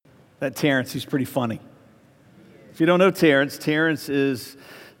That Terrence, he's pretty funny. If you don't know Terrence, Terrence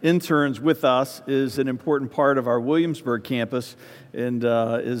interns with us, is an important part of our Williamsburg campus, and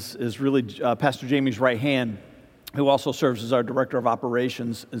is really Pastor Jamie's right hand, who also serves as our director of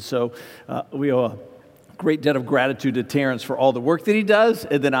operations. And so we owe a great debt of gratitude to Terrence for all the work that he does,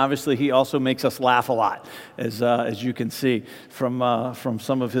 and then obviously he also makes us laugh a lot, as you can see from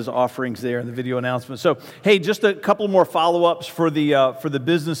some of his offerings there in the video announcement. So, hey, just a couple more follow-ups for the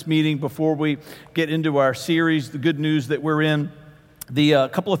business meeting before we get into our series, the good news that we're in. The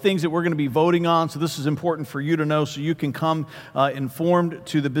couple of things that we're going to be voting on, so this is important for you to know so you can come informed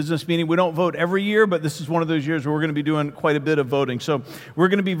to the business meeting. We don't vote every year, but this is one of those years where we're going to be doing quite a bit of voting. So we're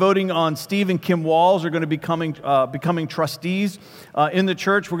going to be voting on Steve and Kim Walls are going to be becoming trustees in the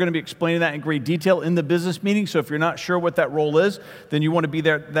church. We're going to be explaining that in great detail in the business meeting, so if you're not sure what that role is, then you want to be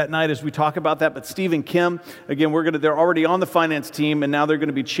there that night as we talk about that. But Steve and Kim, again, they're already on the finance team, and now they're going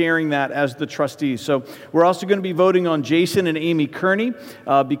to be chairing that as the trustees. So we're also going to be voting on Jason and Amy Kearney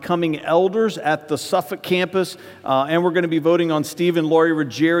becoming elders at the Suffolk campus, and we're going to be voting on Steve and Lori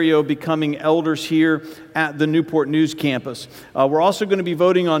Ruggiero becoming elders here at the Newport News campus. We're also going to be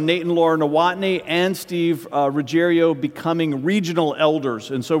voting on Nate and Laura Nowotny and Steve Ruggiero becoming regional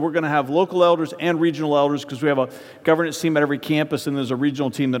elders, and so we're going to have local elders and regional elders because we have a governance team at every campus, and there's a regional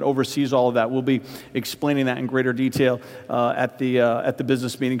team that oversees all of that. We'll be explaining that in greater detail at the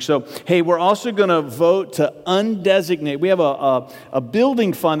business meeting. So, hey, we're also going to vote to undesignate. We have a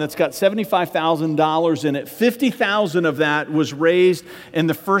building fund that's got $75,000 in it. $50,000 of that was raised in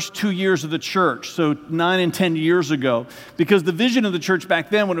the first 2 years of the church, so 9 and 10 years ago, because the vision of the church back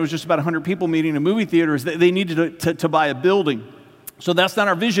then, when it was just about 100 people meeting in a movie theater, is that they needed to buy a building. So that's not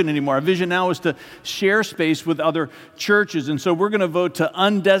our vision anymore. Our vision now is to share space with other churches. And so we're going to vote to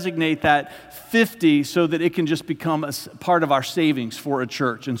undesignate that 50 so that it can just become a part of our savings for a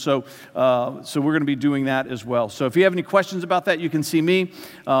church. And so we're going to be doing that as well. So if you have any questions about that, you can see me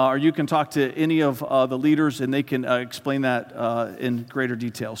or you can talk to any of the leaders and they can explain that in greater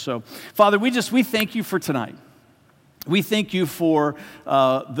detail. So Father, we thank you for tonight. We thank you for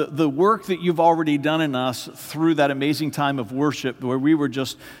the work that you've already done in us through that amazing time of worship where we were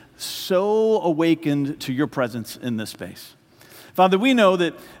just so awakened to your presence in this space. Father, we know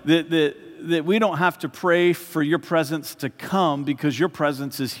that we don't have to pray for your presence to come because your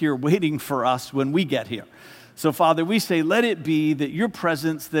presence is here waiting for us when we get here. So, Father, we say, let it be that your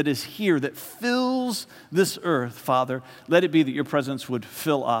presence that is here, that fills this earth, Father, let it be that your presence would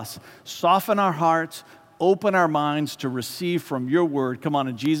fill us. Soften our hearts, open our minds to receive from your word. Come on,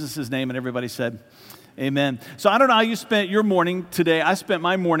 in Jesus' name. And everybody said, amen. So I don't know how you spent your morning today. I spent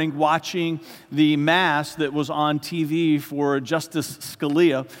my morning watching the Mass that was on TV for Justice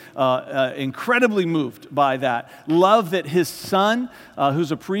Scalia. Incredibly moved by that. Love that his son,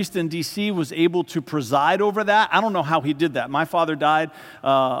 who's a priest in D.C., was able to preside over that. I don't know how he did that. My father died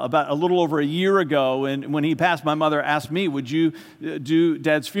about a little over a year ago, and when he passed, my mother asked me, would you do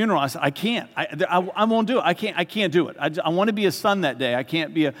Dad's funeral? I said, I can't. I won't do it. I can't do it. I want to be a son that day. I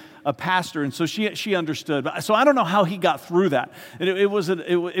can't be a pastor, and so she understood. So I don't know how he got through that. It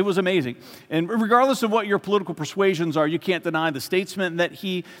was amazing. And regardless of what your political persuasions are, you can't deny the statesman that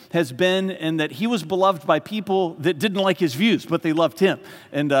he has been, and that he was beloved by people that didn't like his views, but they loved him.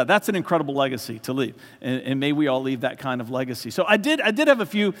 And that's an incredible legacy to leave. And may we all leave that kind of legacy. So I did have a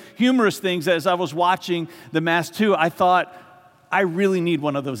few humorous things as I was watching the Mass too. I thought, I really need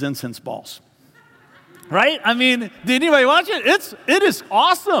one of those incense balls. Right? I mean, did anybody watch it? It is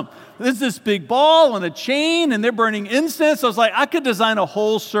awesome. There's this big ball and a chain, and they're burning incense. I was like, I could design a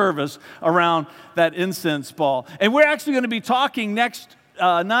whole service around that incense ball. And we're actually going to be talking next,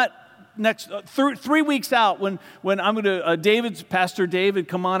 3 weeks out when I'm going to, Pastor David,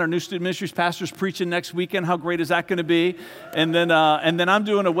 come on, our new student ministries pastor's preaching next weekend. How great is that going to be? And then I'm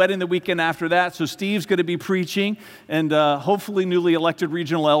doing a wedding the weekend after that. So Steve's going to be preaching, and hopefully newly elected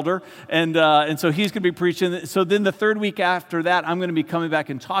regional elder. And so he's going to be preaching. So then the third week after that, I'm going to be coming back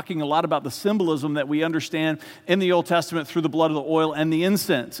and talking a lot about the symbolism that we understand in the Old Testament through the blood of the oil and the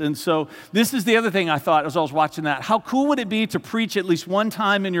incense. And so this is the other thing I thought as I was watching that. How cool would it be to preach at least one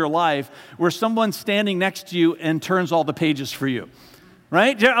time in your life where someone's standing next to you and turns all the pages for you,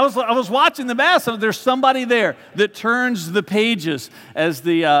 right? I was watching the Mass, and there's somebody there that turns the pages as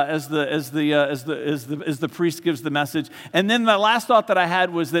the priest gives the message. And then the last thought that I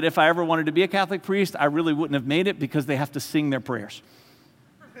had was that if I ever wanted to be a Catholic priest, I really wouldn't have made it because they have to sing their prayers.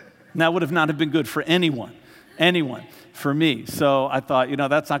 And that would have not have been good for anyone. anyone for me. So I thought,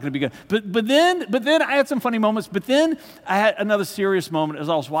 that's not going to be good. But then I had some funny moments. But then I had another serious moment as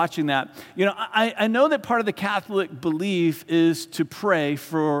I was watching that. I know that part of the Catholic belief is to pray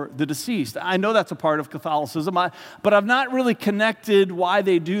for the deceased. I know that's a part of Catholicism, but I've not really connected why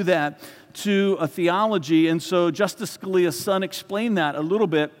they do that to a theology. And so Justice Scalia's son explained that a little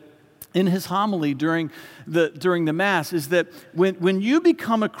bit in his homily during the Mass, is that when you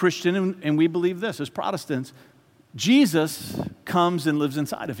become a Christian, and we believe this as Protestants, Jesus comes and lives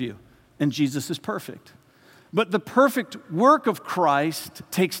inside of you, and Jesus is perfect. But the perfect work of Christ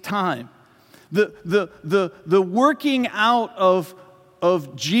takes time. The working out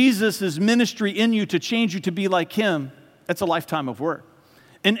of Jesus' ministry in you to change you to be like him, that's a lifetime of work.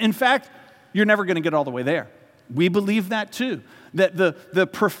 And in fact, you're never going to get all the way there. We believe that too. That the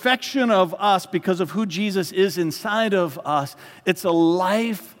perfection of us, because of who Jesus is inside of us, it's a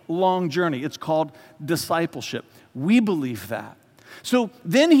lifelong journey. It's called discipleship. We believe that. So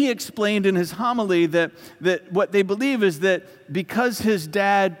then he explained in his homily that what they believe is that because his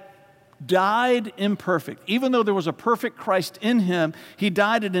dad died imperfect, even though there was a perfect Christ in him, he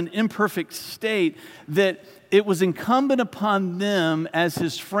died in an imperfect state, that it was incumbent upon them as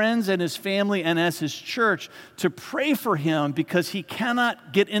his friends and his family and as his church to pray for him, because he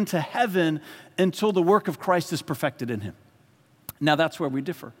cannot get into heaven until the work of Christ is perfected in him. Now that's where we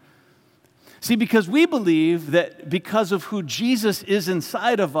differ. See, because we believe that because of who Jesus is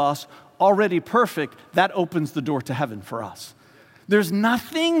inside of us, already perfect, that opens the door to heaven for us. There's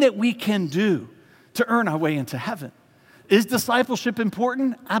nothing that we can do to earn our way into heaven. Is discipleship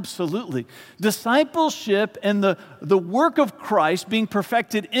important? Absolutely. Discipleship and the work of Christ being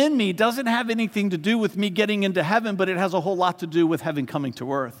perfected in me doesn't have anything to do with me getting into heaven, but it has a whole lot to do with heaven coming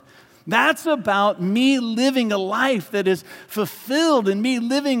to earth. That's about me living a life that is fulfilled, and me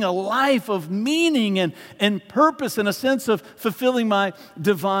living a life of meaning and purpose, and a sense of fulfilling my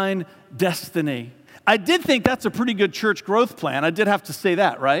divine destiny. I did think that's a pretty good church growth plan. I did have to say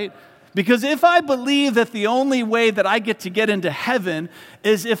that, right? Because if I believe that the only way that I get to get into heaven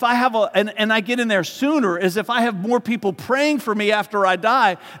is if I have and I get in there sooner, is if I have more people praying for me after I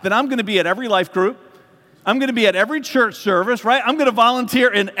die, then I'm going to be at every life group. I'm going to be at every church service, right? I'm going to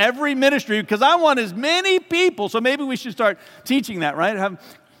volunteer in every ministry because I want as many people. So maybe we should start teaching that, right?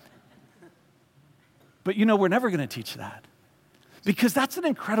 But we're never going to teach that, because that's an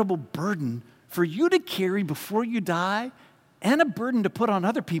incredible burden for you to carry before you die, and a burden to put on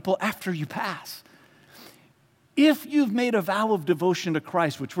other people after you pass. If you've made a vow of devotion to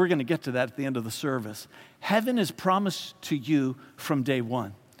Christ, which we're going to get to that at the end of the service, heaven is promised to you from day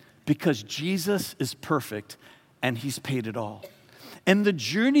one, because Jesus is perfect and he's paid it all. And the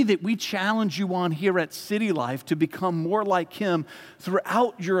journey that we challenge you on here at City Life to become more like him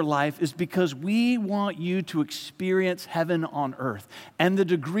throughout your life is because we want you to experience heaven on earth. And the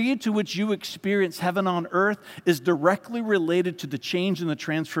degree to which you experience heaven on earth is directly related to the change and the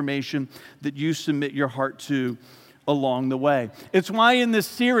transformation that you submit your heart to along the way. It's why in this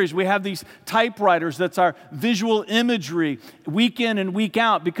series we have these typewriters. That's our visual imagery week in and week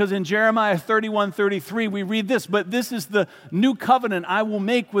out, because in Jeremiah 31:33 we read this: "But this is the new covenant I will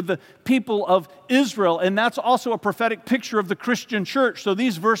make with the people of Israel." And that's also a prophetic picture of the Christian church. So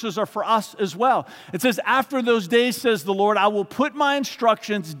these verses are for us as well. It says, "After those days, says the Lord, I will put my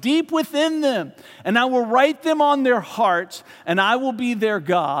instructions deep within them, and I will write them on their hearts, and I will be their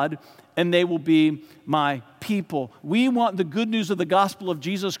God, and they will be my people." We want the good news of the gospel of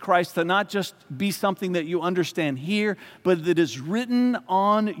Jesus Christ to not just be something that you understand here, but that is written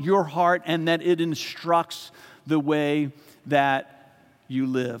on your heart and that it instructs the way that you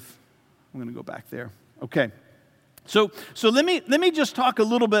live. I'm going to go back there. Okay. So let me just talk a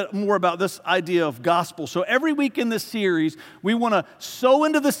little bit more about this idea of gospel. So every week in this series, we want to sow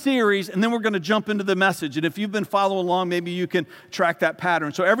into the series, and then we're going to jump into the message. And if you've been following along, maybe you can track that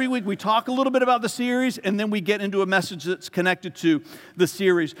pattern. So every week we talk a little bit about the series, and then we get into a message that's connected to the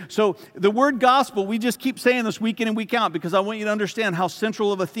series. So the word gospel, we just keep saying this week in and week out, because I want you to understand how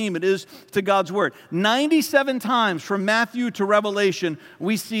central of a theme it is to God's word. 97 times from Matthew to Revelation,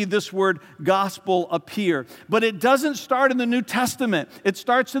 we see this word gospel appear. But it doesn't start in the New Testament. It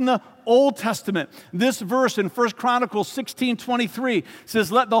starts in the Old Testament. This verse in 1 Chronicles 16:23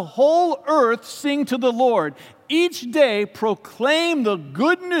 says, "Let the whole earth sing to the Lord. Each day proclaim the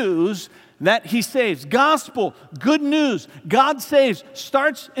good news that he saves." Gospel, good news. God saves.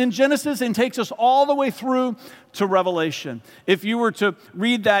 Starts in Genesis and takes us all the way through to Revelation. If you were to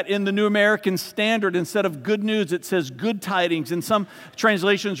read that in the New American Standard, instead of good news, it says good tidings. In some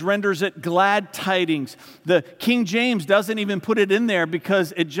translations renders it glad tidings. The King James doesn't even put it in there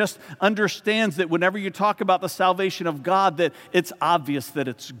because it just understands that whenever you talk about the salvation of God, that it's obvious that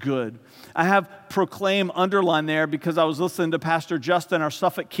it's good. I have proclaim underlined there because I was listening to Pastor Justin, our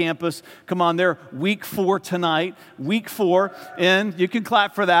Suffolk campus. Come on, they're week 4 tonight. Week 4, and you can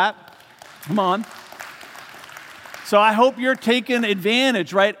clap for that. Come on. So I hope you're taking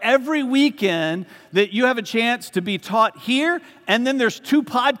advantage, right? Every weekend that you have a chance to be taught here, and then there's 2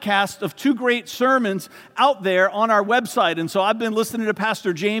 podcasts of 2 great sermons out there on our website. And so I've been listening to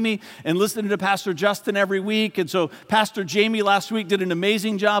Pastor Jamie and listening to Pastor Justin every week. And so Pastor Jamie last week did an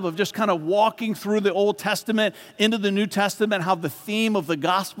amazing job of just kind of walking through the Old Testament into the New Testament, how the theme of the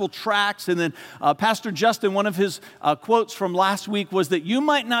gospel tracks. And then Pastor Justin, one of his quotes from last week was that you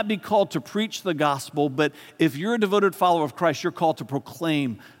might not be called to preach the gospel, but if you're a devoted follower of Christ, you're called to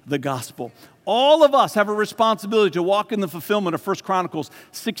proclaim the gospel. All of us have a responsibility to walk in the fulfillment of 1 Chronicles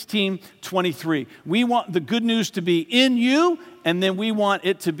 16:23. We want the good news to be in you, and then we want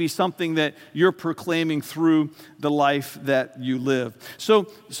it to be something that you're proclaiming through the life that you live. So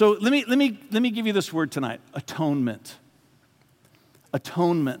let me give you this word tonight: atonement.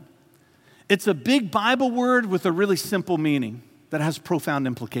 Atonement. It's a big Bible word with a really simple meaning that has profound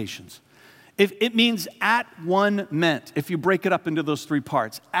implications. It means at one meant. If you break it up into those 3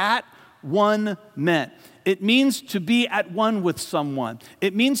 parts, at one meant. It means to be at one with someone.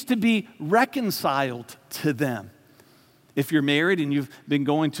 It means to be reconciled to them. If you're married and you've been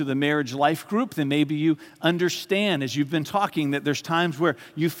going to the marriage life group, then maybe you understand as you've been talking that there's times where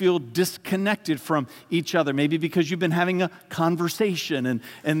you feel disconnected from each other, maybe because you've been having a conversation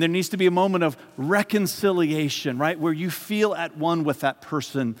and there needs to be a moment of reconciliation, right, where you feel at one with that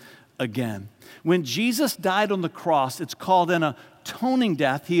person again. When Jesus died on the cross, it's called an atoning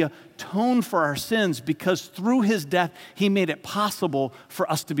death. He atoned for our sins because through his death, he made it possible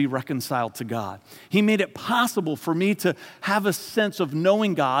for us to be reconciled to God. He made it possible for me to have a sense of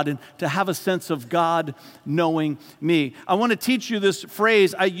knowing God and to have a sense of God knowing me. I want to teach you this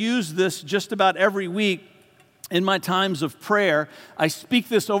phrase. I use this just about every week. In my times of prayer, I speak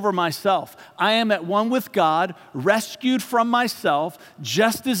this over myself. I am at one with God, rescued from myself,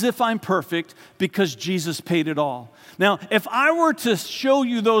 just as if I'm perfect, because Jesus paid it all. Now, if I were to show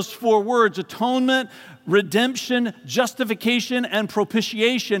you those 4 words, atonement, redemption, justification, and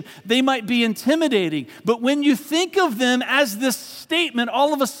propitiation, they might be intimidating. But when you think of them as this statement,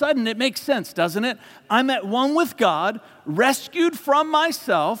 all of a sudden it makes sense, doesn't it? I'm at one with God, rescued from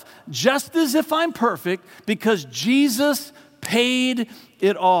myself, just as if I'm perfect, because Jesus paid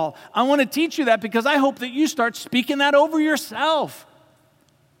it all. I want to teach you that because I hope that you start speaking that over yourself.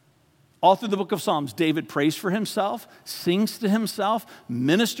 All through the book of Psalms, David prays for himself, sings to himself,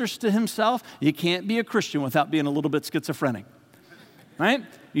 ministers to himself. You can't be a Christian without being a little bit schizophrenic, right?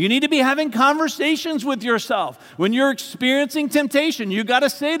 You need to be having conversations with yourself. When you're experiencing temptation, you got to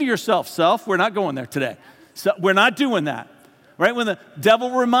say to yourself, self, we're not going there today. So we're not doing that, right? When the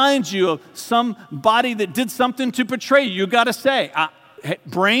devil reminds you of somebody that did something to betray you, you got to say, hey,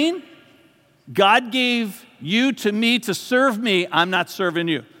 brain, God gave you to me to serve me. I'm not serving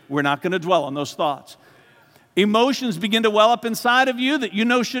you. We're not going to dwell on those thoughts. Emotions begin to well up inside of you that you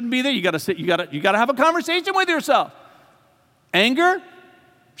know shouldn't be there. You got to sit. You got to have a conversation with yourself. Anger,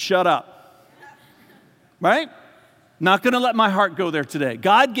 shut up. Right? Not going to let my heart go there today.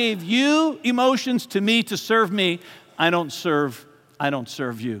 God gave you emotions to me to serve me. I don't serve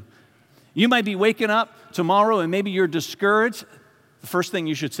you. You might be waking up tomorrow and maybe you're discouraged. The first thing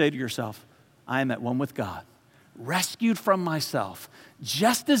you should say to yourself, I am at one with God, rescued from myself,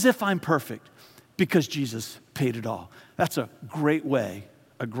 just as if I'm perfect, because Jesus paid it all. That's a great way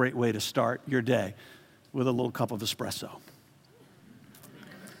to start your day with a little cup of espresso.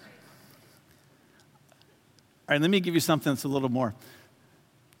 All right, let me give you something that's a little more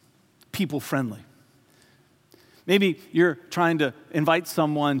people-friendly. Maybe you're trying to invite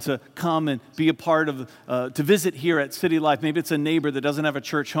someone to come and be a part of, to visit here at City Life. Maybe it's a neighbor that doesn't have a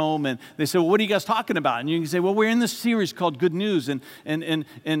church home, and they say, well, what are you guys talking about? And you can say, well, we're in this series called Good News, and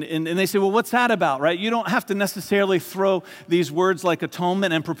they say, well, what's that about, right? You don't have to necessarily throw these words like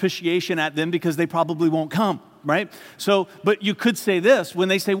atonement and propitiation at them because they probably won't come. Right? So, but you could say this, when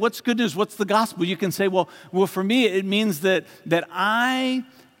they say, what's good news? What's the gospel? You can say, well, for me, it means that I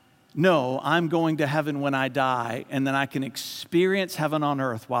know I'm going to heaven when I die, and then I can experience heaven on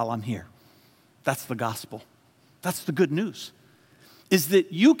earth while I'm here. That's the gospel. That's the good news. is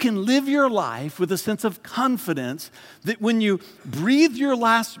that you can live your life with a sense of confidence that when you breathe your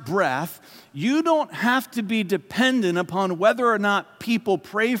last breath, you don't have to be dependent upon whether or not people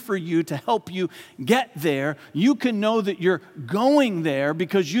pray for you to help you get there. You can know that you're going there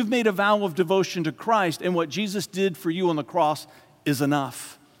because you've made a vow of devotion to Christ, and what Jesus did for you on the cross is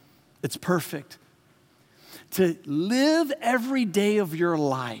enough. It's perfect. To live every day of your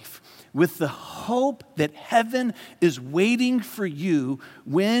life with the hope that heaven is waiting for you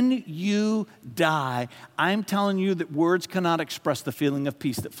when you die, I'm telling you that words cannot express the feeling of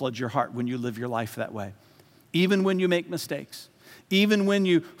peace that floods your heart when you live your life that way. Even when you make mistakes, even when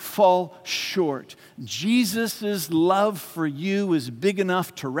you fall short, Jesus' love for you is big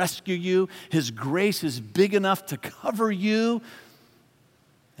enough to rescue you. His grace is big enough to cover you,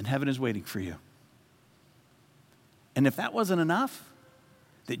 and heaven is waiting for you. And if that wasn't enough,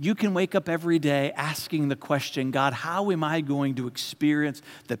 that you can wake up every day asking the question, God, how am I going to experience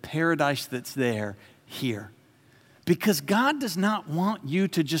the paradise that's there here? Because God does not want you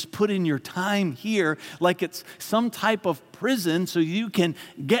to just put in your time here like it's some type of prison so you can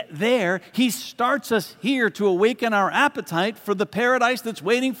get there. He starts us here to awaken our appetite for the paradise that's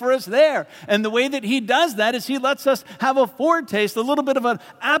waiting for us there. And the way that he does that is he lets us have a foretaste, a little bit of an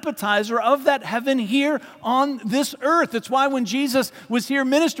appetizer of that heaven here on this earth. It's why when Jesus was here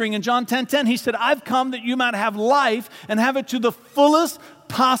ministering in John 10:10, he said, I've come that you might have life and have it to the fullest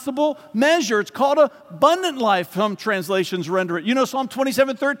possible measure. It's called abundant life, some translations render it. You know, Psalm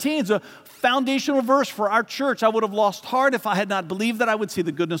 27:13 is a foundational verse for our church. I would have lost heart if I had not believed that I would see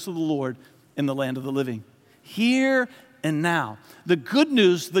the goodness of the Lord in the land of the living. Here and now. The good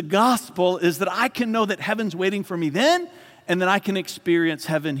news, the gospel, is that I can know that heaven's waiting for me then, and that I can experience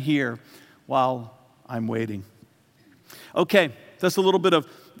heaven here while I'm waiting. Okay, that's a little bit of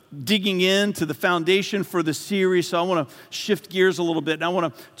digging into the foundation for the series. So I want to shift gears a little bit. And I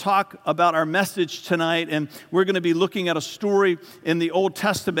want to talk about our message tonight. And we're going to be looking at a story in the Old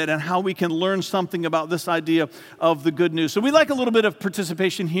Testament and how we can learn something about this idea of the good news. So we like a little bit of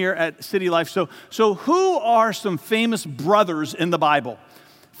participation here at City Life. So who are some famous brothers in the Bible?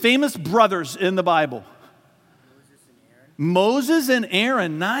 Famous brothers in the Bible. Moses and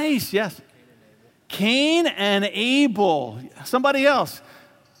Aaron. Nice, yes. Cain and Abel. Somebody else.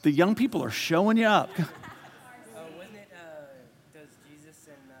 The young people are showing you up. Wasn't it, does Jesus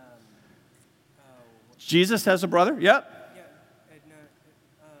and... Jesus has a brother? Yep. Yeah, and, the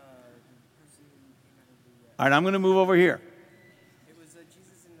person who came out of the... All right, I'm going to move over here. It was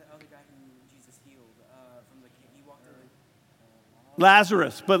Jesus and the other guy who Jesus healed from the... He walked in...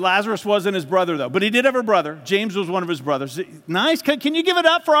 Lazarus, but Lazarus wasn't his brother, though. But he did have a brother. James was one of his brothers. Nice. Can you give it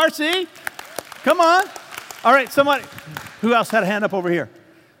up for RC? Come on. All right, somebody. Who else had a hand up over here?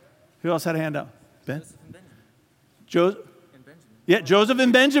 Who else had a hand up? Ben? Joseph and Benjamin. Yeah, Joseph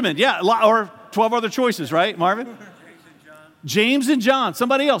and Benjamin. Yeah, or 12 other choices, right, Marvin? James and John.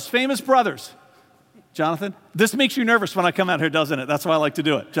 Somebody else, famous brothers. Jonathan? This makes you nervous when I come out here, doesn't it? That's why I like to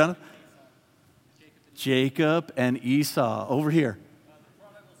do it. Jonathan? Jacob and Esau. Over here.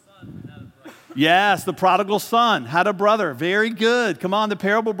 Yes, the prodigal son had a brother. Very good. Come on, the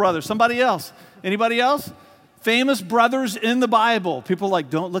parable brothers. Somebody else? Anybody else? Famous brothers in the Bible. People are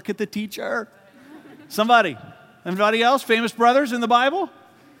like, don't look at the teacher. Somebody. Anybody else? Famous brothers in the Bible?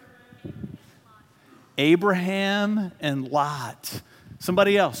 Abraham and Lot.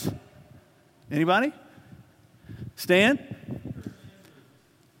 Somebody else? Anybody? Stan?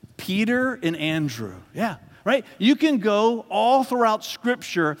 Peter and Andrew. Yeah. Right? You can go all throughout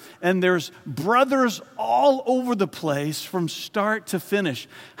Scripture, and there's brothers all over the place from start to finish.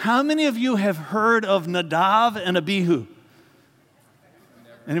 How many of you have heard of Nadav and Abihu?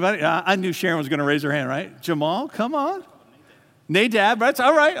 Anybody? I knew Sharon was going to raise her hand, right? Jamal, come on. Nadab, right?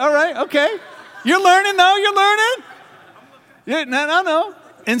 All right, okay. You're learning, though, you're learning. Yeah, no.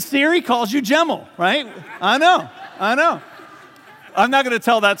 And Siri calls you Jemal, right? I know. I'm not going to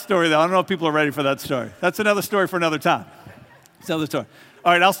tell that story, though. I don't know if people are ready for that story. That's another story for another time. It's another story.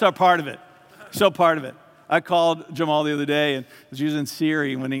 All right, I'll start part of it. Part of it. I called Jamal the other day and was using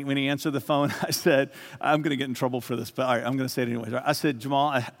Siri. When he answered the phone, I said, I'm going to get in trouble for this, but all right, I'm going to say it anyways. I said,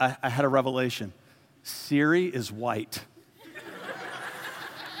 Jamal, I had a revelation. Siri is white.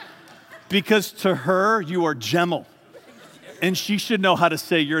 Because to her, you are Jemal. And she should know how to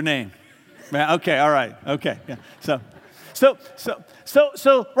say your name. Okay, all right, okay. Yeah. So,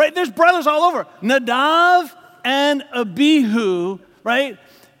 right, there's brothers all over. Nadav and Abihu, right?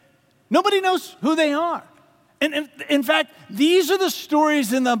 Nobody knows who they are. And in fact, these are the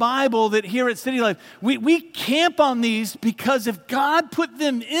stories in the Bible that here at City Life, we camp on these because if God put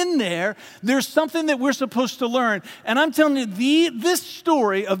them in there, there's something that we're supposed to learn. And I'm telling you, this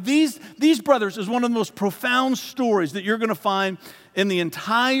story of these brothers is one of the most profound stories that you're going to find in the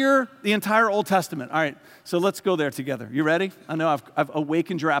entire Old Testament. All right, so let's go there together. You ready? I know I've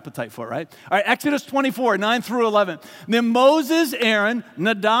awakened your appetite for it, right? All right, Exodus 24, 9 through 11. Then Moses, Aaron,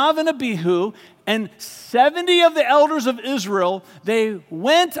 Nadav, and Abihu, and 70 of the elders of Israel, they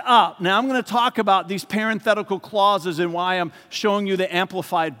went up. Now, I'm going to talk about these parenthetical clauses and why I'm showing you the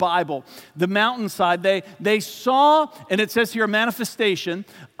Amplified Bible. The mountainside, they saw, and it says here, a manifestation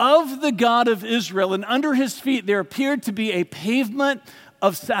of the God of Israel, and under his feet there appeared to be a pavement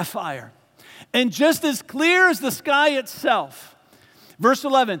of sapphire, and just as clear as the sky itself. Verse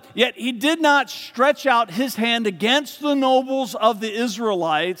 11, yet he did not stretch out his hand against the nobles of the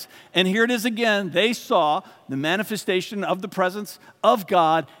Israelites. And here it is again. They saw the manifestation of the presence of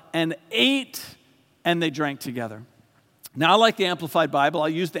God and ate and they drank together. Now, I like the Amplified Bible. I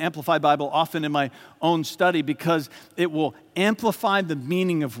use the Amplified Bible often in my own study because it will amplify the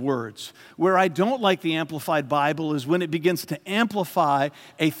meaning of words. Where I don't like the Amplified Bible is when it begins to amplify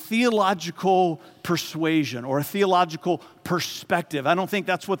a theological persuasion or a theological perspective. I don't think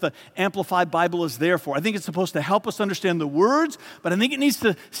that's what the Amplified Bible is there for. I think it's supposed to help us understand the words, but I think it needs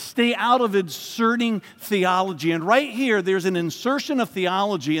to stay out of inserting theology. And right here, there's an insertion of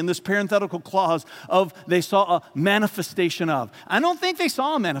theology in this parenthetical clause of they saw a manifestation of. I don't think they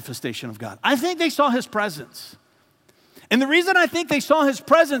saw a manifestation of God. I think they saw his presence. And the reason I think they saw his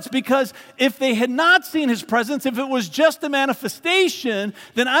presence, because if they had not seen his presence, if it was just a manifestation,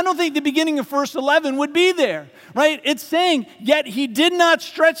 then I don't think the beginning of verse 11 would be there, right? It's saying, yet he did not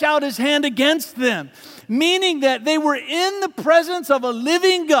stretch out his hand against them, meaning that they were in the presence of a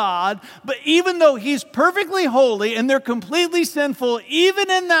living God, but even though he's perfectly holy and they're completely sinful, even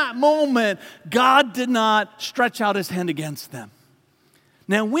in that moment, God did not stretch out his hand against them.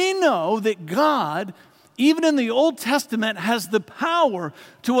 Now we know that God, even in the Old Testament, has the power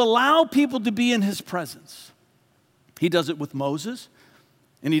to allow people to be in his presence. He does it with Moses,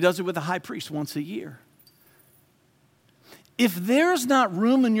 and he does it with the high priest once a year. If there's not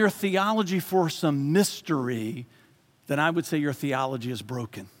room in your theology for some mystery, then I would say your theology is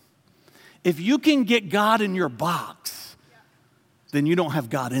broken. If you can get God in your box, then you don't have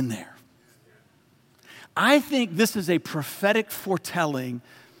God in there. I think this is a prophetic foretelling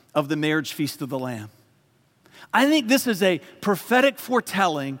of the marriage feast of the Lamb. I think this is a prophetic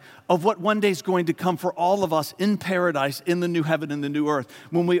foretelling of what one day is going to come for all of us in paradise, in the new heaven and the new earth,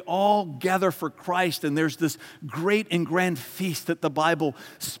 when we all gather for Christ and there's this great and grand feast that the Bible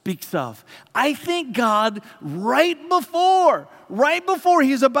speaks of. I think God, right before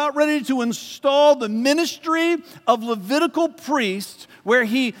he's about ready to install the ministry of Levitical priests, where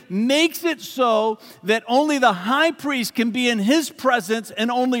he makes it so that only the high priest can be in his presence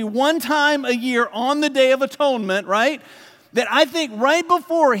and only one time a year on the Day of Atonement, right? That I think right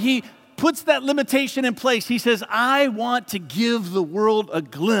before he puts that limitation in place, he says, I want to give the world a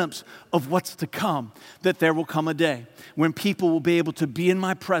glimpse of what's to come, that there will come a day when people will be able to be in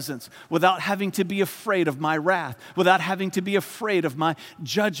my presence without having to be afraid of my wrath, without having to be afraid of my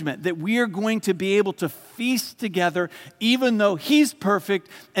judgment, that we are going to be able to feast together even though he's perfect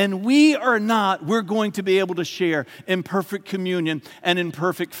and we are not. We're going to be able to share in perfect communion and in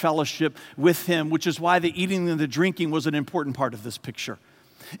perfect fellowship with him, which is why the eating and the drinking was an important part of this picture.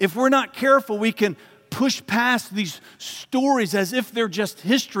 If we're not careful, we can push past these stories as if they're just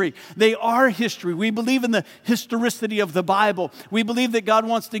history. They are history. We believe in the historicity of the Bible. We believe that God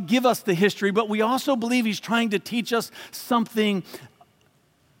wants to give us the history, but we also believe he's trying to teach us something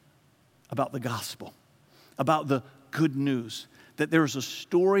about the gospel, about the good news, that there's a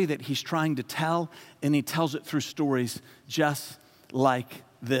story that he's trying to tell, and he tells it through stories just like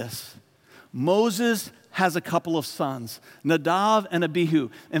this. Moses has a couple of sons, Nadav and Abihu.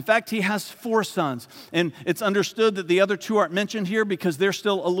 In fact, he has 4 sons. And it's understood that the other 2 aren't mentioned here because they're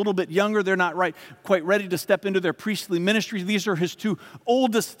still a little bit younger. They're not quite ready to step into their priestly ministry. These are his 2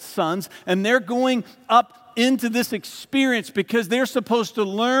 oldest sons, and they're going up into this experience because they're supposed to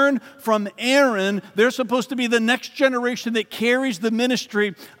learn from Aaron. They're supposed to be the next generation that carries the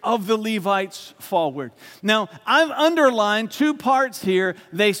ministry of the Levites forward. Now, I've underlined 2 parts here.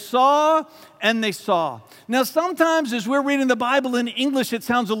 They saw and they saw. Now, sometimes as we're reading the Bible in English, it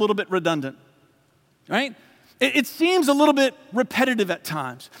sounds a little bit redundant, right? It seems a little bit repetitive at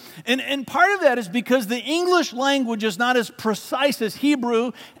times. And part of that is because the English language is not as precise as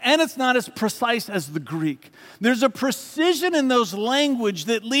Hebrew, and it's not as precise as the Greek. There's a precision in those language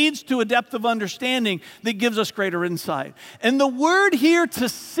that leads to a depth of understanding that gives us greater insight. And the word here to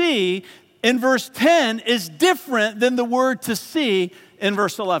see in verse 10 is different than the word to see in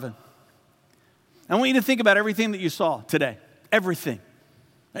verse 11. I want you to think about everything that you saw today. Everything.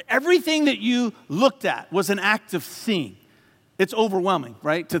 Everything that you looked at was an act of seeing. It's overwhelming,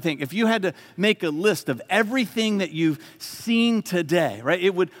 right, to think. If you had to make a list of everything that you've seen today, right,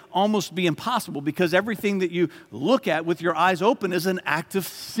 it would almost be impossible because everything that you look at with your eyes open is an act of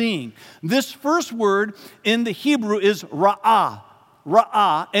seeing. This first word in the Hebrew is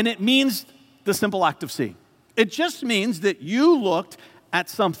ra'ah, and it means the simple act of seeing. It just means that you looked at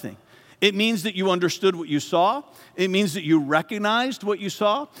something. It means that you understood what you saw. It means that you recognized what you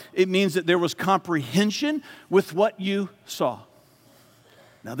saw. It means that there was comprehension with what you saw.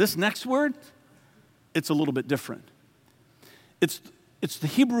 Now, this next word, it's a little bit different. It's the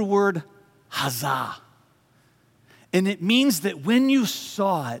Hebrew word hazah. And it means that when you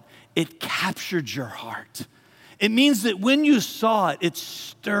saw it, it captured your heart. It means that when you saw it, it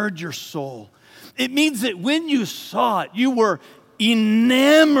stirred your soul. It means that when you saw it, you were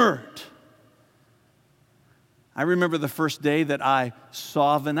enamored. I remember the first day that I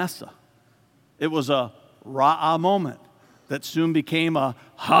saw Vanessa. It was a ra'ah moment that soon became a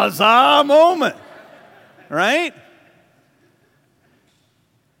huzzah moment, right?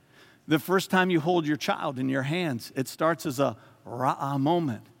 The first time you hold your child in your hands, it starts as a ra'ah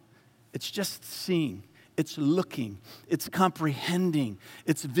moment. It's just seeing, it's looking, it's comprehending,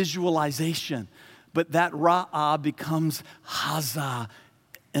 it's visualization. But that ra'ah becomes huzzah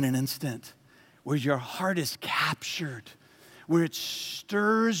in an instant, where your heart is captured, where it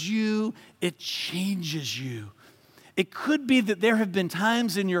stirs you, it changes you. It could be that there have been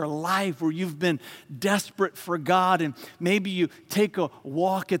times in your life where you've been desperate for God, and maybe you take a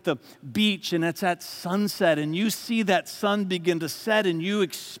walk at the beach and it's at sunset and you see that sun begin to set and you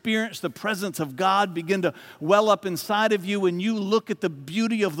experience the presence of God begin to well up inside of you, and you look at the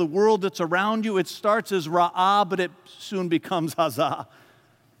beauty of the world that's around you. It starts as ra'ah, but it soon becomes hazah,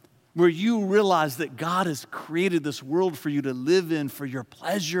 where you realize that God has created this world for you to live in, for your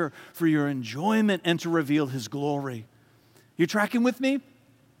pleasure, for your enjoyment, and to reveal His glory. You tracking with me?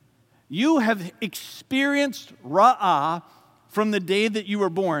 You have experienced ra'ah from the day that you were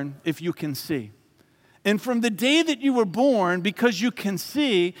born, if you can see. And from the day that you were born, because you can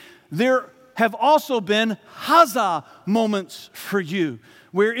see, there have also been hazah moments for you,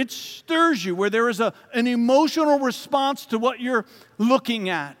 where it stirs you, where there is an emotional response to what you're looking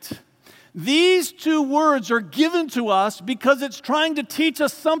at. These two words are given to us because it's trying to teach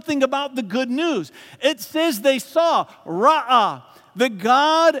us something about the good news. It says they saw Ra'ah, the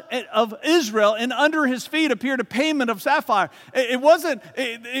God of Israel, and under his feet appeared a pavement of sapphire. It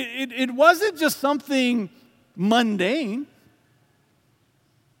wasn't just something mundane,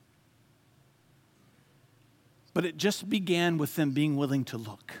 but it just began with them being willing to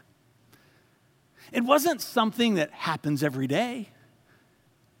look. It wasn't something that happens every day.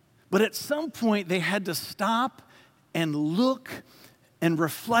 But at some point, they had to stop and look and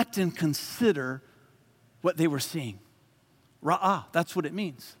reflect and consider what they were seeing. Ra'ah, that's what it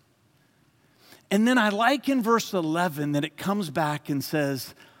means. And then I like in verse 11 that it comes back and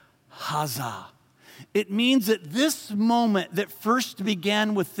says, hazah. It means that this moment that first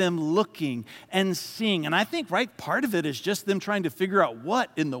began with them looking and seeing, and I think part of it is just them trying to figure out what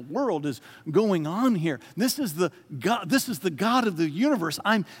in the world is going on here. This is the God of the universe.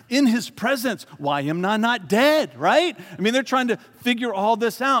 I'm in his presence. Why am I not dead, right? I mean, they're trying to figure all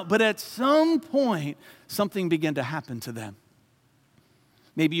this out, but at some point, something began to happen to them.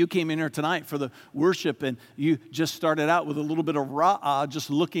 Maybe you came in here tonight for the worship and you just started out with a little bit of ra'ah, just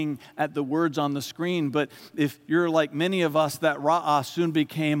looking at the words on the screen. But if you're like many of us, that ra'ah soon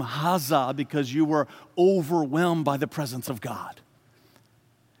became hazah because you were overwhelmed by the presence of God.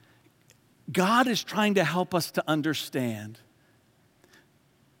 God is trying to help us to understand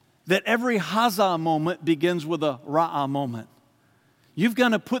that every hazah moment begins with a ra'ah moment. You've got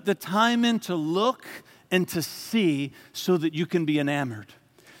to put the time in to look and to see so that you can be enamored.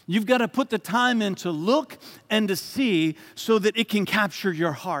 You've got to put the time in to look and to see so that it can capture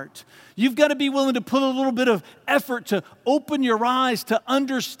your heart. You've got to be willing to put a little bit of effort to open your eyes to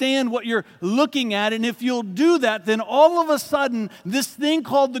understand what you're looking at. And if you'll do that, then all of a sudden, this thing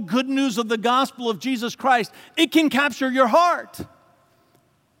called the good news of the gospel of Jesus Christ, it can capture your heart.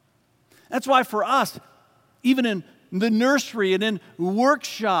 That's why for us, even in the nursery and in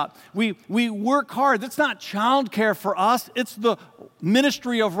workshop. We work hard. That's not childcare for us. It's the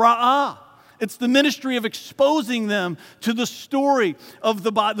ministry of Ra'ah. It's the ministry of exposing them to the story of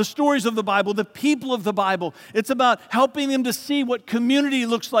the stories of the Bible, the people of the Bible. It's about helping them to see what community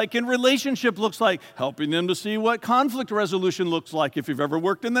looks like and relationship looks like, helping them to see what conflict resolution looks like if you've ever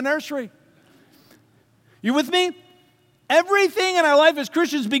worked in the nursery. You with me? Everything in our life as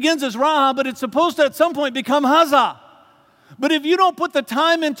Christians begins as Ra'ah, but it's supposed to at some point become Hazah. But if you don't put the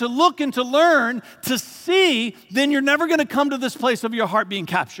time in to look and to learn, to see, then you're never going to come to this place of your heart being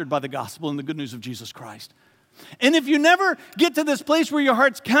captured by the gospel and the good news of Jesus Christ. And if you never get to this place where your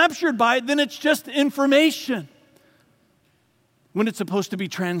heart's captured by it, then it's just information when it's supposed to be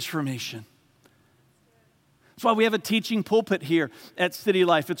transformation. That's why we have a teaching pulpit here at City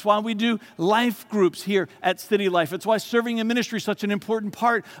Life. It's why we do life groups here at City Life. It's why serving in ministry is such an important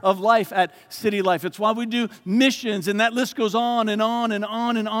part of life at City Life. It's why we do missions, and that list goes on and on and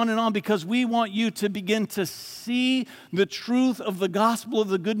on and on and on, because we want you to begin to see the truth of the gospel of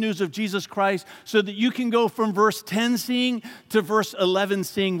the good news of Jesus Christ so that you can go from verse 10 seeing to verse 11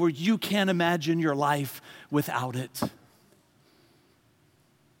 seeing, where you can't imagine your life without it. I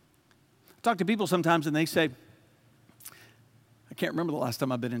talk to people sometimes and they say, I can't remember the last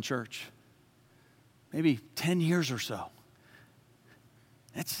time I've been in church. Maybe 10 years or so.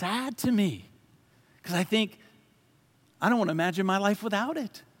 It's sad to me because I think I don't want to imagine my life without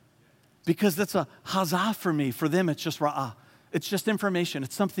it, because that's a hazah for me. For them, it's just ra'ah. It's just information.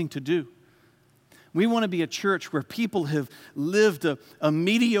 It's something to do. We want to be a church where people have lived a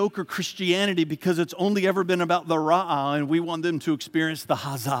mediocre Christianity because it's only ever been about the ra'ah, and we want them to experience the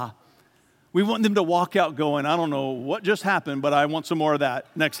hazah. We want them to walk out going, I don't know what just happened, but I want some more of that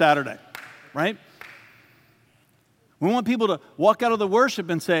next Saturday, right? We want people to walk out of the worship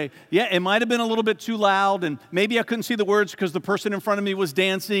and say, yeah, it might have been a little bit too loud, and maybe I couldn't see the words because the person in front of me was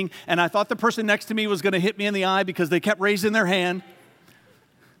dancing, and I thought the person next to me was going to hit me in the eye because they kept raising their hand.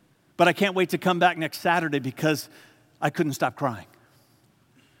 But I can't wait to come back next Saturday because I couldn't stop crying.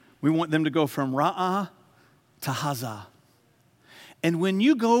 We want them to go from ra'ah to hazah. And when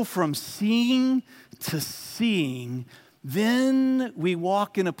you go from seeing to seeing, then we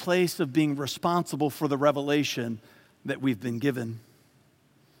walk in a place of being responsible for the revelation that we've been given.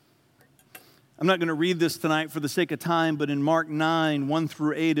 I'm not going to read this tonight for the sake of time, but in Mark 9, 1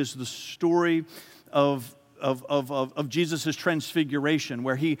 through 8 is the story of Jesus' transfiguration,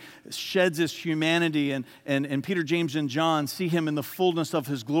 where he sheds his humanity, and Peter, James, and John see him in the fullness of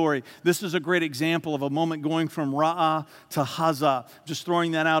his glory. This is a great example of a moment going from ra'ah to hazah. Just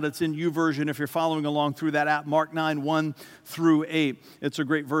throwing that out. It's in YouVersion if you're following along through that app. Mark 9, 1 through 8. It's a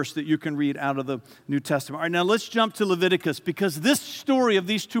great verse that you can read out of the New Testament. All right, now let's jump to Leviticus, because this story of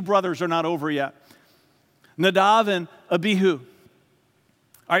these two brothers are not over yet. Nadav and Abihu.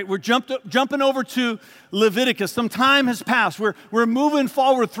 All right, we're jumping over to Leviticus. Some time has passed. We're moving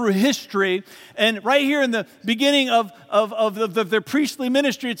forward through history. And right here in the beginning of their priestly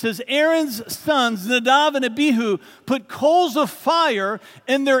ministry, it says, Aaron's sons, Nadav and Abihu, put coals of fire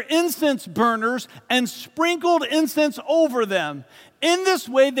in their incense burners and sprinkled incense over them. In this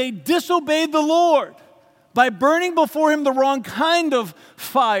way, they disobeyed the Lord by burning before him the wrong kind of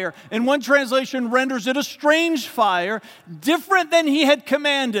fire. And one translation renders it a strange fire, different than he had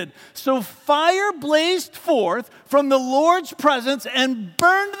commanded. So fire blazed forth from the Lord's presence and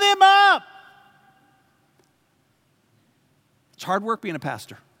burned them up. It's hard work being a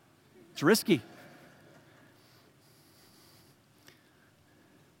pastor. It's risky.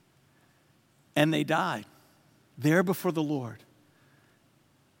 And they died there before the Lord.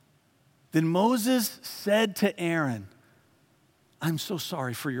 Then Moses said to Aaron, I'm so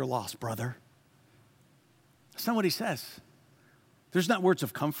sorry for your loss, brother. That's not what he says. There's not words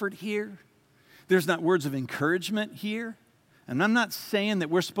of comfort here. There's not words of encouragement here. And I'm not saying that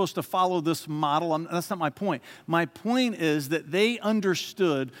we're supposed to follow this model. That's not my point. My point is that they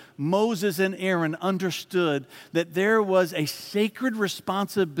understood, Moses and Aaron understood, that there was a sacred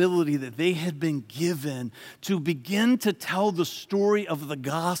responsibility that they had been given to begin to tell the story of the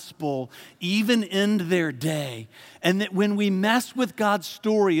gospel even in their day. And that when we mess with God's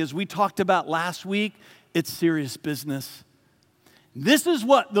story, as we talked about last week, it's serious business. This is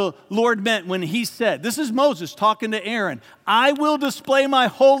what the Lord meant when he said, this is Moses talking to Aaron, I will display my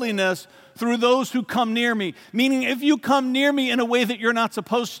holiness through those who come near me. Meaning, if you come near me in a way that you're not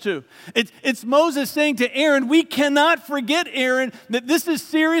supposed to. It's Moses saying to Aaron, we cannot forget, Aaron, that this is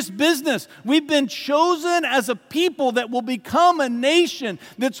serious business. We've been chosen as a people that will become a nation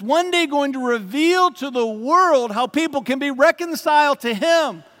that's one day going to reveal to the world how people can be reconciled to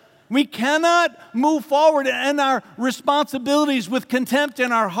him. We cannot move forward in our responsibilities with contempt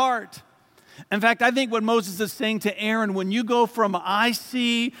in our heart. In fact, I think what Moses is saying to Aaron, when you go from I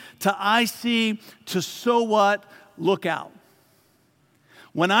see to so what, look out.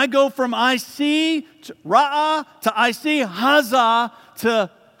 When I go from I see to ra'ah to I see hazah to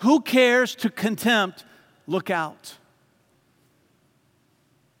who cares to contempt, look out.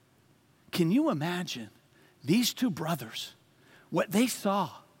 Can you imagine these two brothers, what they saw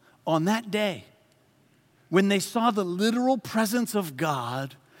on that day when they saw the literal presence of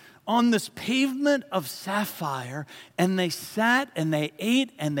God on this pavement of sapphire, and they sat and they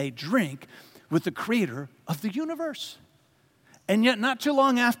ate and they drank with the creator of the universe? And yet not too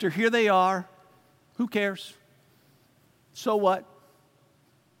long after, here they are. Who cares? So what?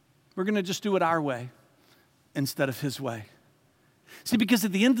 We're going to just do it our way instead of his way. See, because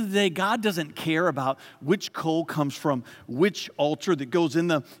at the end of the day, God doesn't care about which coal comes from which altar that goes in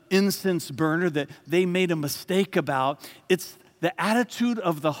the incense burner that they made a mistake about. It's the attitude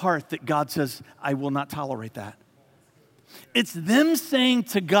of the heart that God says, I will not tolerate that. It's them saying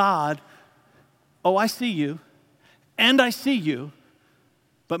to God, oh, I see you, and I see you,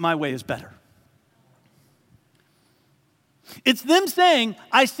 but my way is better. It's them saying,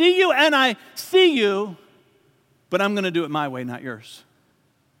 I see you and I see you, but I'm going to do it my way, not yours.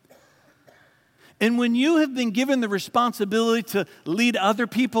 And when you have been given the responsibility to lead other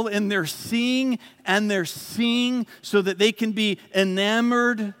people in their seeing and their seeing so that they can be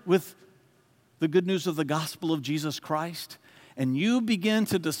enamored with the good news of the gospel of Jesus Christ, and you begin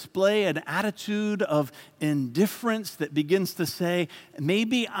to display an attitude of indifference that begins to say,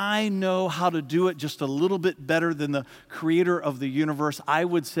 maybe I know how to do it just a little bit better than the creator of the universe, I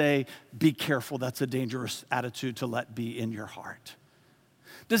would say, be careful. That's a dangerous attitude to let be in your heart.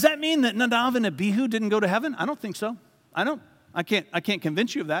 Does that mean that Nadav and Abihu didn't go to heaven? I don't think so. I can't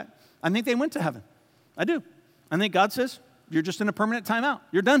convince you of that. I think they went to heaven. I do. I think God says, you're just in a permanent timeout.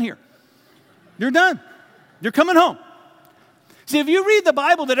 You're done here. You're done. You're coming home. See, if you read the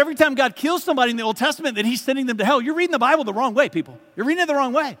Bible that every time God kills somebody in the Old Testament that he's sending them to hell, you're reading the Bible the wrong way, people. You're reading it the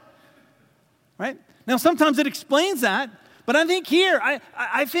wrong way, right? Now, sometimes it explains that, but I think here,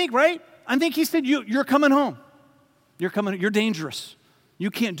 I think he said, you're coming home. You're dangerous.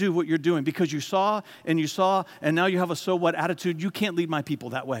 You can't do what you're doing because you saw, and now you have a so what attitude. You can't lead my people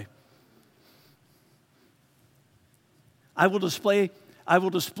that way. I will display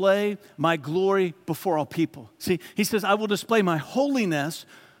my glory before all people. See, he says, I will display my holiness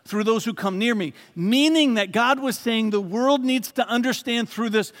through those who come near me, meaning that God was saying the world needs to understand through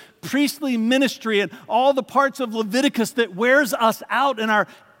this priestly ministry and all the parts of Leviticus that wears us out in our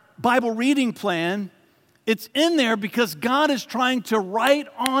Bible reading plan. It's in there because God is trying to write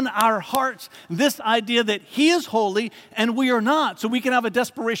on our hearts this idea that he is holy and we are not, so we can have a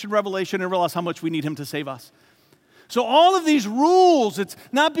desperation revelation and realize how much we need him to save us. So all of these rules, it's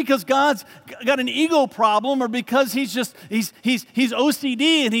not because God's got an ego problem or because he's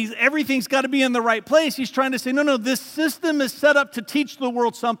OCD and everything's got to be in the right place. He's trying to say, no, this system is set up to teach the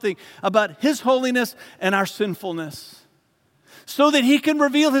world something about his holiness and our sinfulness so that he can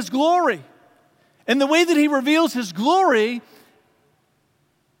reveal his glory. And the way that he reveals his glory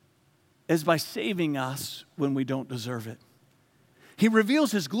is by saving us when we don't deserve it. He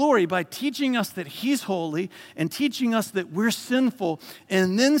reveals his glory by teaching us that he's holy and teaching us that we're sinful,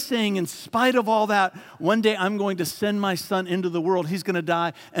 and then saying, in spite of all that, one day I'm going to send my son into the world. He's going to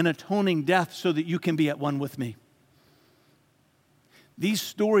die an atoning death so that you can be at one with me. These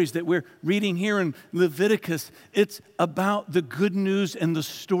stories that we're reading here in Leviticus, it's about the good news and the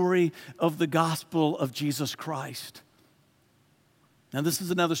story of the gospel of Jesus Christ. Now, this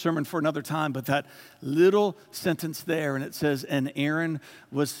is another sermon for another time, but that little sentence there, and it says, and Aaron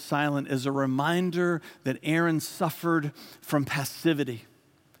was silent, is a reminder that Aaron suffered from passivity.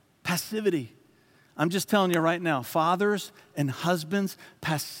 Passivity. I'm just telling you right now, fathers and husbands,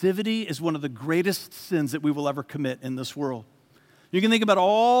 passivity is one of the greatest sins that we will ever commit in this world. You can think about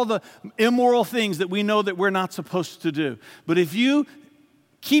all the immoral things that we know that we're not supposed to do. But if you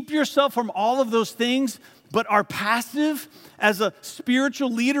keep yourself from all of those things, but are passive as a spiritual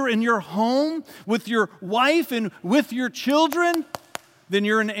leader in your home, with your wife and with your children, then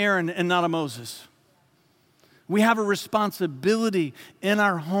you're an Aaron and not a Moses. We have a responsibility in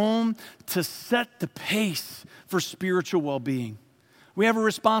our home to set the pace for spiritual well-being. We have a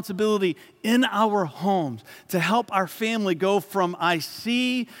responsibility in our homes to help our family go from I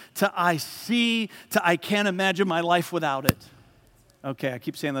see to I can't imagine my life without it. Okay, I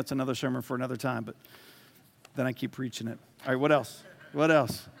keep saying that's another sermon for another time, but then I keep preaching it. All right, what else? What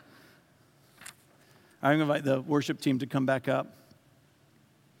else? I'm going to invite the worship team to come back up.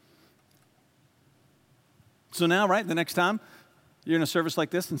 So now, right, the next time you're in a service like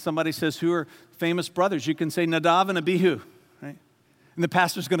this and somebody says, who are famous brothers? You can say Nadav and Abihu, right? And the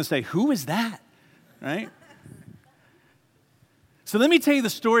pastor's going to say, who is that, right? So let me tell you the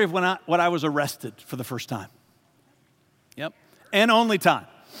story of when I was arrested for the first time. Yep, and only time.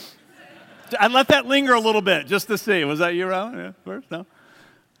 I let that linger a little bit just to see. Was that you, Rowan? Yeah, first? No.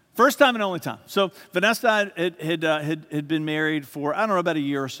 First time and only time. So Vanessa had been married for, I don't know, about a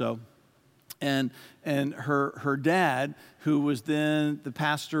year or so. And her dad, who was then the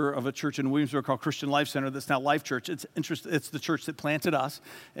pastor of a church in Williamsburg called Christian Life Center, that's now Life Church. It's the church that planted us.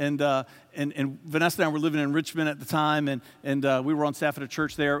 And Vanessa and I were living in Richmond at the time, and we were on staff at a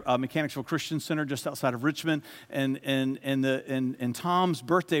church there, Mechanicsville Christian Center, just outside of Richmond. And Tom's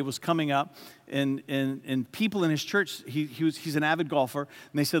birthday was coming up, and people in his church, he's an avid golfer,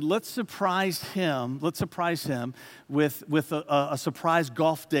 and they said, let's surprise him with a surprise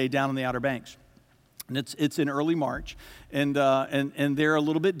golf day down in the Outer Banks. And it's in early March, and they're a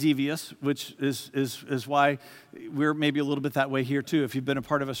little bit devious, which is why we're maybe a little bit that way here too, if you've been a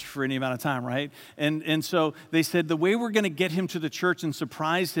part of us for any amount of time, right? And so they said the way we're going to get him to the church and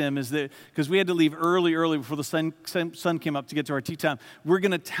surprise him is that, because we had to leave early before the sun came up to get to our tea time, we're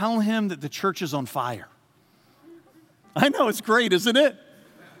going to tell him that the church is on fire. I know, it's great, isn't it?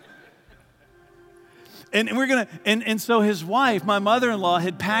 And so his wife, my mother-in-law,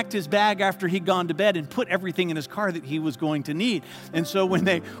 had packed his bag after he'd gone to bed and put everything in his car that he was going to need. And so when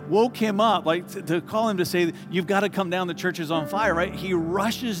they woke him up, like to call him to say, you've got to come down, the church is on fire, right? He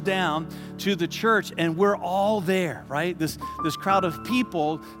rushes down to the church, and we're all there, right? This crowd of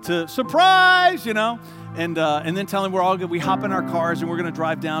people to surprise, and then tell him we're all good. We hop in our cars and we're going to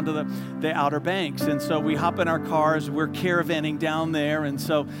drive down to the Outer Banks. And so we hop in our cars. We're caravanning down there, and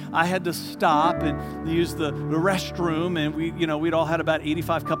so I had to stop and use the restroom. And we'd all had about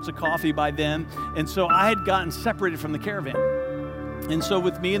 85 cups of coffee by then, and so I had gotten separated from the caravan. And so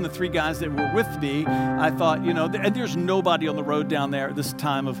with me and the three guys that were with me, I thought, there's nobody on the road down there at this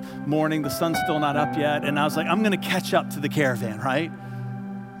time of morning. The sun's still not up yet, and I was like, I'm going to catch up to the caravan, right?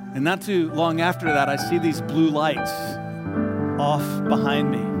 And not too long after that, I see these blue lights off behind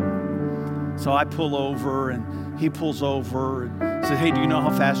me. So I pull over, and he pulls over and said, hey, do you know how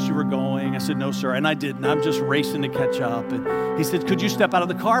fast you were going? I said, no, sir. And I didn't. I'm just racing to catch up. And he said, could you step out of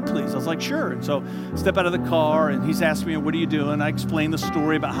the car, please? I was like, sure. And so step out of the car, and he's asked me, what are you doing? I explained the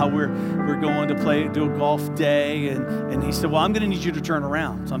story about how we're going to do a golf day. And he said, well, I'm going to need you to turn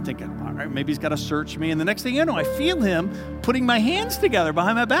around. So I'm thinking, all right, maybe he's got to search me. And the next thing you know, I feel him putting my hands together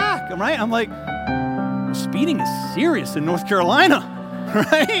behind my back, right? I'm like, well, speeding is serious in North Carolina,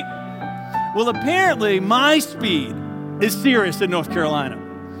 right? Well, apparently my speed is serious in North Carolina.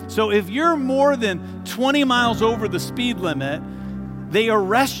 So if you're more than 20 miles over the speed limit, they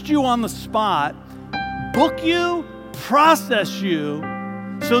arrest you on the spot, book you, process you,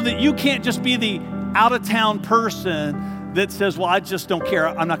 so that you can't just be the out-of-town person that says, well, I just don't care,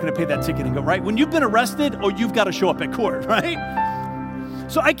 I'm not going to pay that ticket and go, right? When you've been arrested, you've got to show up at court, right?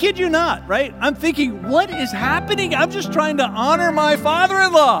 So I kid you not, right? I'm thinking, what is happening? I'm just trying to honor my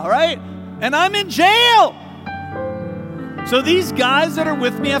father-in-law, right? And I'm in jail. So these guys that are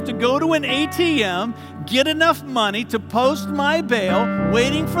with me have to go to an ATM, get enough money to post my bail,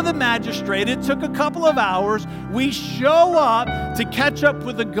 waiting for the magistrate. It took a couple of hours. We show up to catch up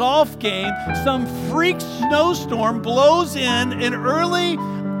with the golf game. Some freak snowstorm blows in early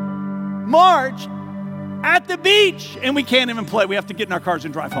March at the beach, and we can't even play. We have to get in our cars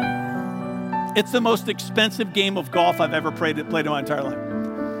and drive home. It's the most expensive game of golf I've ever played in my entire life.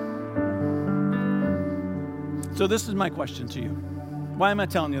 So this is my question to you. Why am I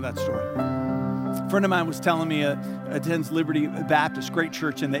telling you that story? A friend of mine was telling me attends Liberty Baptist, great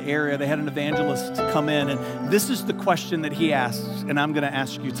church in the area. They had an evangelist come in, and this is the question that he asks, and I'm going to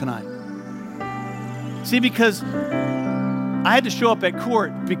ask you tonight. See, because I had to show up at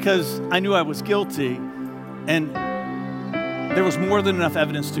court because I knew I was guilty, and there was more than enough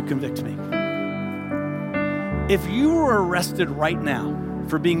evidence to convict me. If you were arrested right now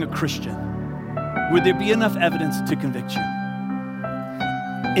for being a Christian, would there be enough evidence to convict you?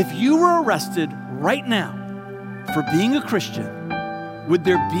 If you were arrested right now for being a Christian, would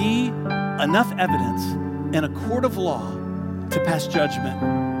there be enough evidence in a court of law to pass judgment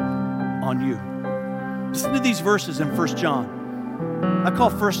on you? Listen to these verses in 1 John. I call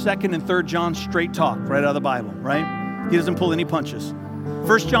 1st, 2nd, and 3rd John straight talk right out of the Bible, right? He doesn't pull any punches.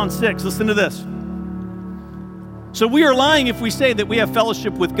 1 John 6, listen to this. So we are lying if we say that we have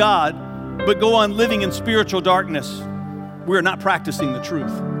fellowship with God, but go on living in spiritual darkness. We are not practicing the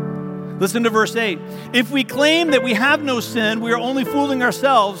truth. Listen to verse 8. If we claim that we have no sin, we are only fooling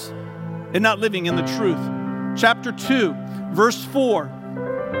ourselves and not living in the truth. chapter 2, verse 4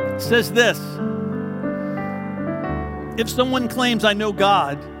 says this: if someone claims, I know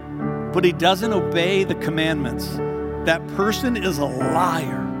God, but he doesn't obey the commandments, that person is a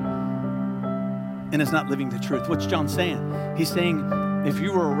liar and is not living the truth. What's John saying? He's saying, if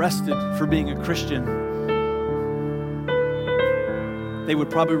you were arrested for being a Christian, they would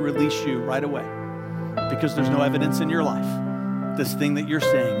probably release you right away because there's no evidence in your life. This thing that you're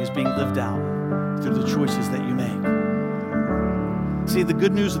saying is being lived out through the choices that you make. See, the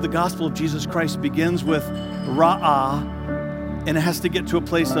good news of the gospel of Jesus Christ begins with ra'ah, and it has to get to a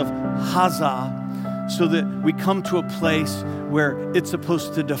place of hazah, so that we come to a place where it's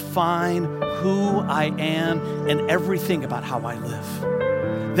supposed to define who I am and everything about how I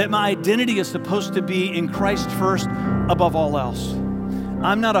live. That my identity is supposed to be in Christ first above all else.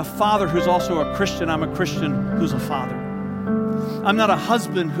 I'm not a father who's also a Christian. I'm a Christian who's a father. I'm not a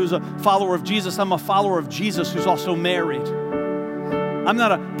husband who's a follower of Jesus. I'm a follower of Jesus who's also married. I'm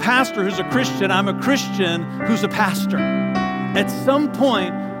not a pastor who's a Christian. I'm a Christian who's a pastor. At some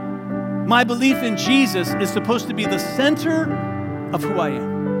point, my belief in Jesus is supposed to be the center of who I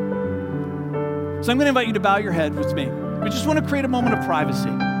am. So I'm going to invite you to bow your head with me. We just want to create a moment of privacy.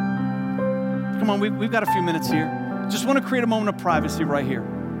 Come on, we've got a few minutes here. Just want to create a moment of privacy right here.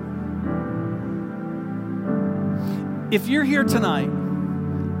 If you're here tonight,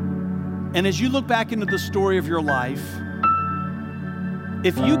 and as you look back into the story of your life,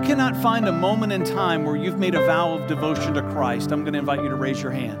 if you cannot find a moment in time where you've made a vow of devotion to Christ, I'm going to invite you to raise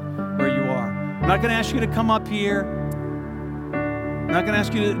your hand where you are. I'm not going to ask you to come up here. I'm not going to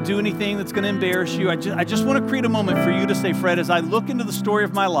ask you to do anything that's going to embarrass you. I just want to create a moment for you to say, Fred, as I look into the story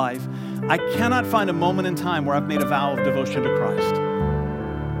of my life, I cannot find a moment in time where I've made a vow of devotion to Christ.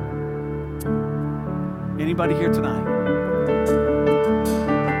 Anybody here tonight?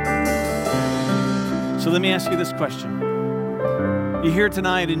 So let me ask you this question. You're here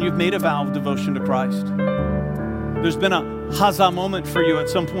tonight and you've made a vow of devotion to Christ. There's been a hazah moment for you at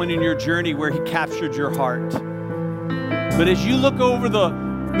some point in your journey where he captured your heart. But as you look over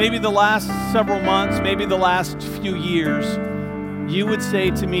maybe the last several months, maybe the last few years, you would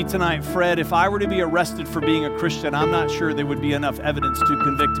say to me tonight, Fred, if I were to be arrested for being a Christian, I'm not sure there would be enough evidence to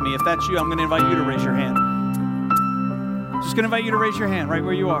convict me. If that's you, I'm going to invite you to raise your hand. Just going to invite you to raise your hand right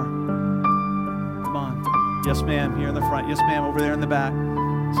where you are. Come on. Yes, ma'am, here in the front. Yes, ma'am, over there in the back.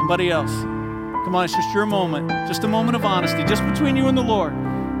 Somebody else. Come on, it's just your moment. Just a moment of honesty, just between you and the Lord.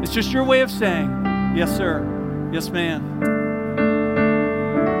 It's just your way of saying, yes, sir. Yes, ma'am.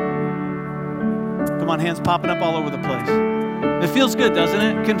 Come on, hands popping up all over the place. It feels good, doesn't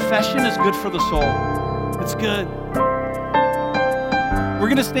it? Confession is good for the soul. It's good. We're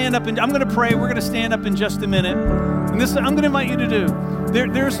going to stand up, and I'm going to pray. We're going to stand up in just a minute. And this I'm going to invite you to do.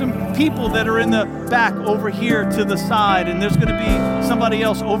 There are some people that are in the back over here to the side, and there's going to be somebody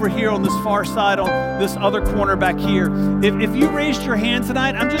else over here on this far side on this other corner back here. If you raised your hand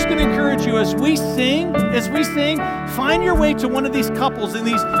tonight, I'm just going to encourage you as we sing, find your way to one of these couples in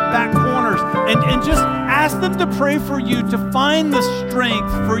these back corners and just ask them to pray for you to find the strength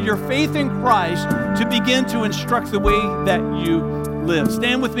for your faith in Christ to begin to instruct the way that you live.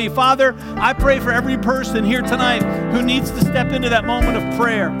 Stand with me. Father, I pray for every person here tonight who needs to step into that moment of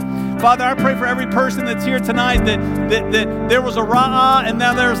prayer. Father, I pray for every person that's here tonight that there was a ra'ah and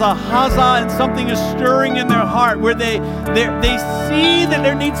now there's a hazah and something is stirring in their heart where they see that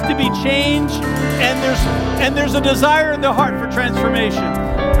there needs to be change and there's a desire in their heart for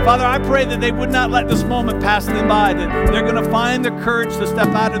transformation. Father, I pray that they would not let this moment pass them by, that they're going to find the courage to step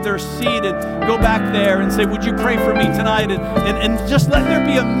out of their seat and go back there and say, would you pray for me tonight? And just let there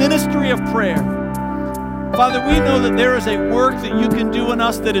be a ministry of prayer. Father, we know that there is a work that you can do in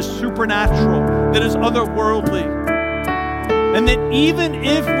us that is supernatural, that is otherworldly. And that even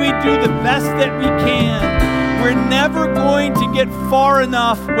if we do the best that we can, we're never going to get far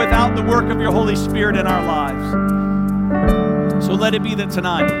enough without the work of your Holy Spirit in our lives. So let it be that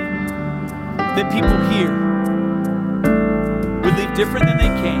tonight, that people here would leave different than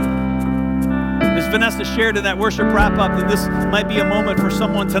they came. As Vanessa shared in that worship wrap-up, that this might be a moment for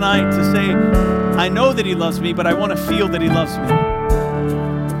someone tonight to say, I know that he loves me, but I want to feel that he loves me.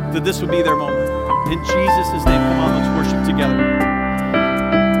 That this would be their moment. In Jesus' name, come on, let's worship together.